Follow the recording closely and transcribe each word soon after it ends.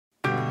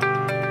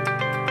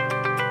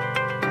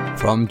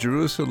From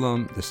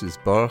Jerusalem, this is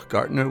Baruch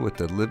Gartner with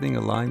the Living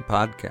Aligned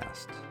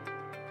podcast.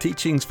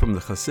 Teachings from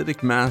the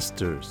Hasidic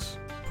masters,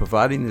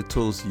 providing the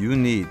tools you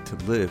need to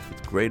live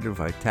with greater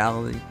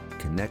vitality,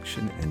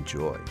 connection, and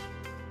joy.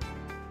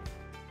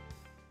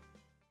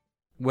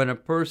 When a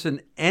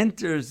person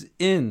enters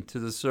into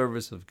the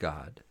service of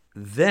God,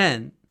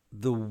 then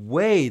the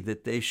way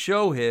that they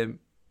show him,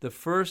 the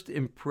first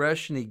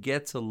impression he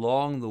gets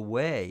along the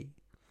way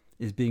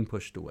is being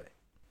pushed away.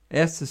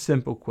 Ask a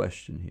simple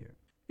question here.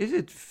 Is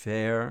it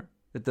fair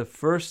that the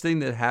first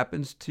thing that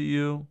happens to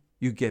you,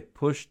 you get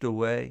pushed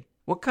away?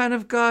 What kind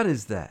of God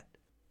is that?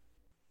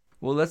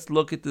 Well, let's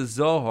look at the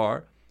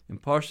Zohar. In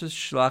Parshas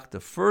Shlach,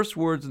 the first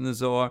words in the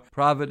Zohar,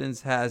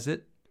 Providence has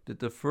it that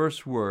the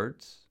first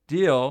words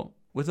deal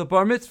with a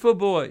bar mitzvah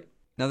boy.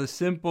 Now, the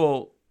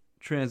simple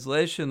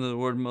translation of the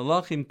word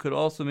malachim could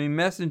also mean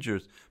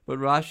messengers, but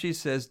Rashi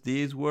says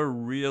these were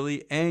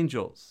really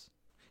angels.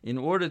 In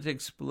order to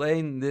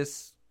explain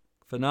this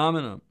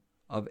phenomenon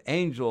of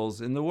angels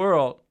in the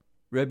world,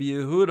 Rabbi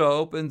Yehuda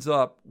opens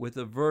up with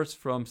a verse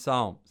from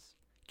Psalms.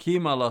 Ki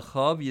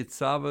malachav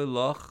yitzave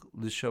lach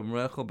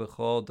l'shamrecha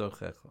b'chol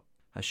darchecha.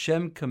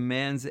 Hashem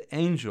commands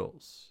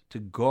angels to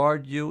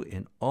guard you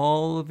in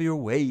all of your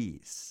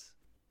ways.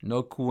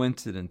 No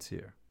coincidence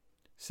here.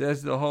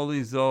 Says the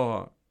Holy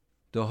Zohar,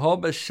 the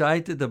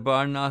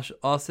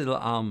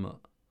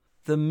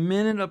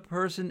minute a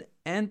person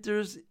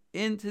enters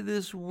into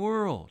this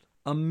world,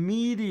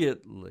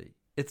 immediately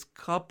it's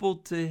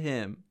coupled to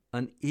him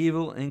an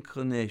evil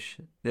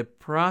inclination that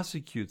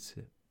prosecutes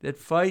him, that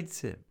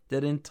fights him,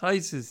 that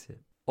entices him,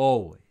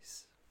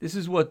 always. This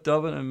is what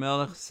David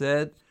HaMelech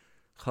said,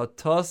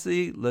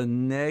 Chatasi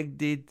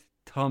lenegdid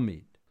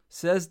tamid.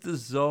 Says the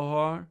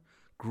Zohar,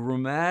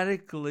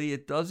 grammatically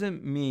it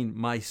doesn't mean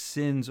my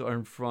sins are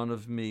in front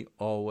of me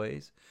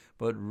always,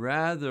 but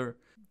rather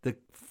the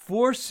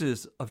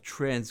forces of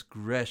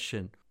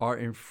transgression are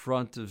in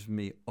front of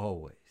me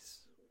always.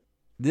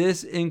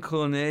 This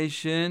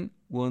inclination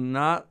will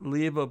not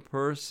leave a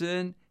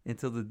person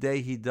until the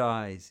day he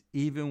dies,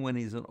 even when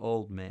he's an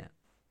old man.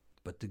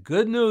 But the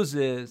good news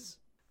is,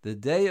 the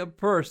day a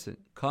person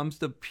comes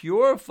to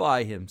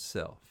purify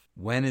himself,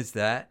 when is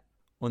that?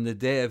 On the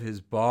day of his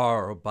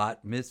bar or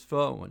bat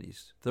mitzvah, when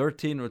he's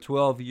 13 or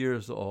 12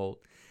 years old,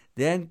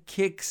 then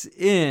kicks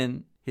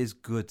in his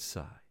good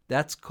side.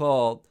 That's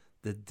called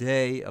the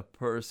day a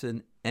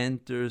person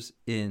enters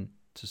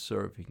into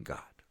serving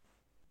God.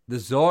 The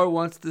Zohar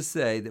wants to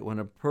say that when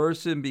a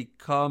person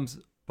becomes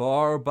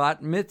bar or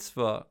bat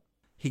mitzvah,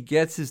 he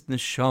gets his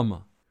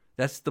neshama.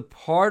 That's the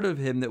part of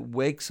him that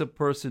wakes a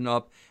person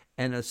up,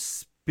 and a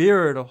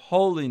spirit of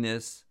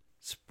holiness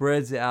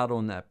spreads out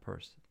on that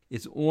person.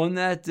 It's on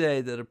that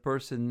day that a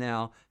person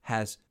now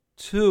has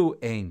two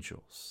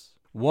angels.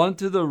 One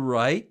to the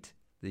right,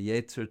 the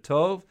Yetzer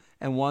Tov,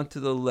 and one to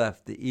the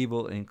left, the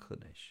evil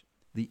inclination,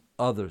 the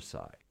other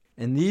side.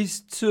 And these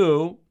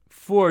two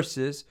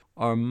forces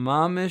are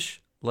mamish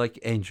like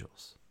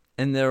angels.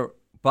 And they're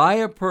by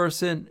a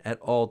person at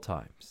all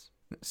times.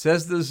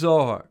 Says the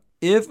Zohar,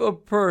 if a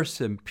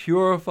person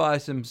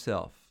purifies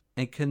himself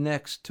and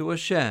connects to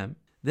Hashem,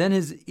 then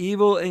his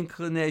evil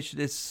inclination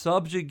is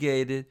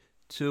subjugated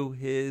to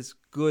his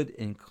good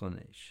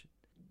inclination.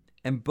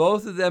 And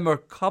both of them are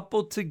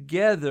coupled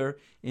together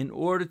in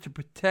order to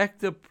protect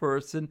the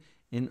person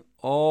in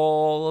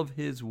all of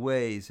his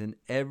ways, in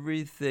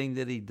everything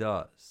that he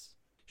does.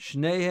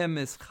 Shnehem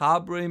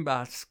eschabrim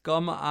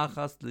b'haskama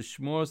achas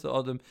l'shmor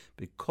sa'odem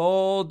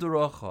b'kol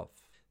derachav.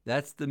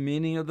 That's the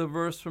meaning of the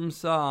verse from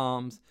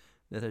Psalms,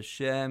 that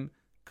Hashem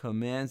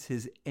commands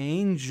his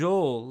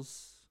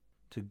angels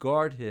to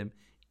guard him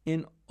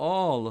in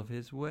all of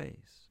his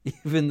ways.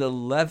 Even the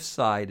left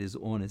side is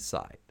on his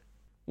side.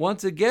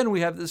 Once again, we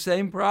have the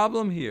same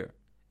problem here.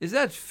 Is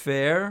that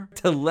fair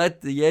to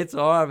let the Yetzer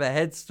Hara have a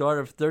head start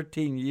of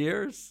 13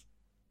 years?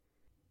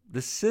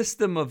 The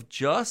system of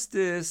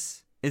justice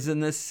is a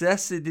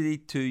necessity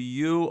to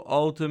you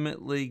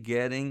ultimately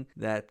getting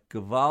that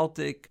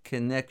gewaltic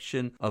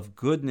connection of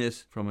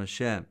goodness from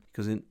Hashem.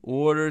 Because in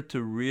order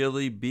to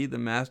really be the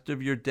master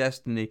of your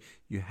destiny,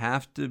 you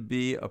have to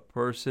be a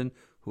person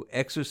who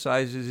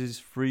exercises his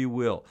free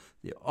will.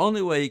 The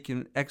only way you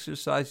can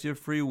exercise your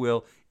free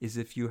will is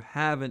if you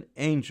have an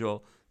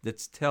angel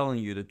that's telling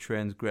you to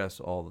transgress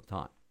all the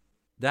time.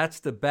 That's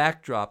the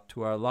backdrop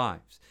to our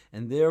lives.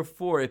 And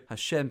therefore, if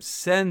Hashem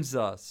sends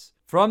us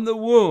from the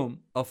womb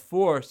a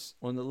force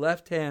on the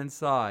left-hand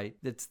side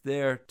that's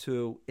there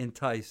to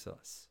entice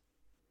us.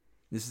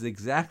 This is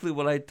exactly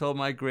what I told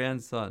my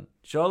grandson.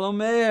 Shalom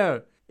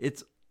Meir,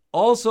 it's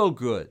also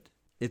good.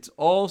 It's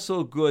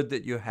also good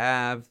that you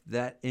have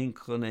that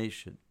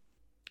inclination.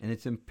 And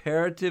it's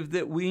imperative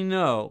that we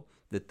know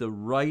that the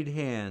right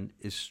hand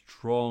is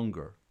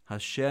stronger.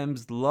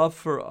 Hashem's love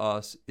for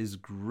us is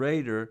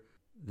greater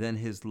than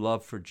his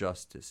love for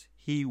justice.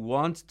 He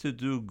wants to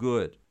do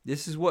good.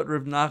 This is what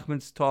Rav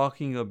Nachman's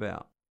talking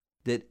about.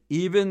 That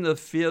even the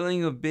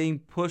feeling of being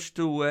pushed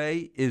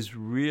away is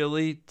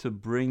really to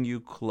bring you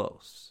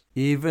close.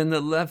 Even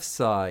the left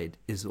side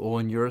is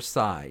on your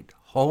side,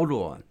 Hold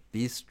on.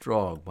 Be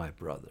strong, my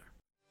brother.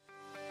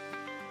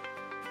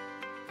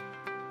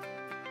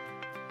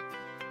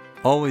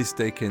 Always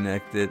stay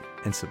connected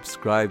and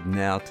subscribe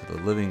now to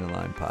the Living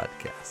Aligned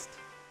podcast.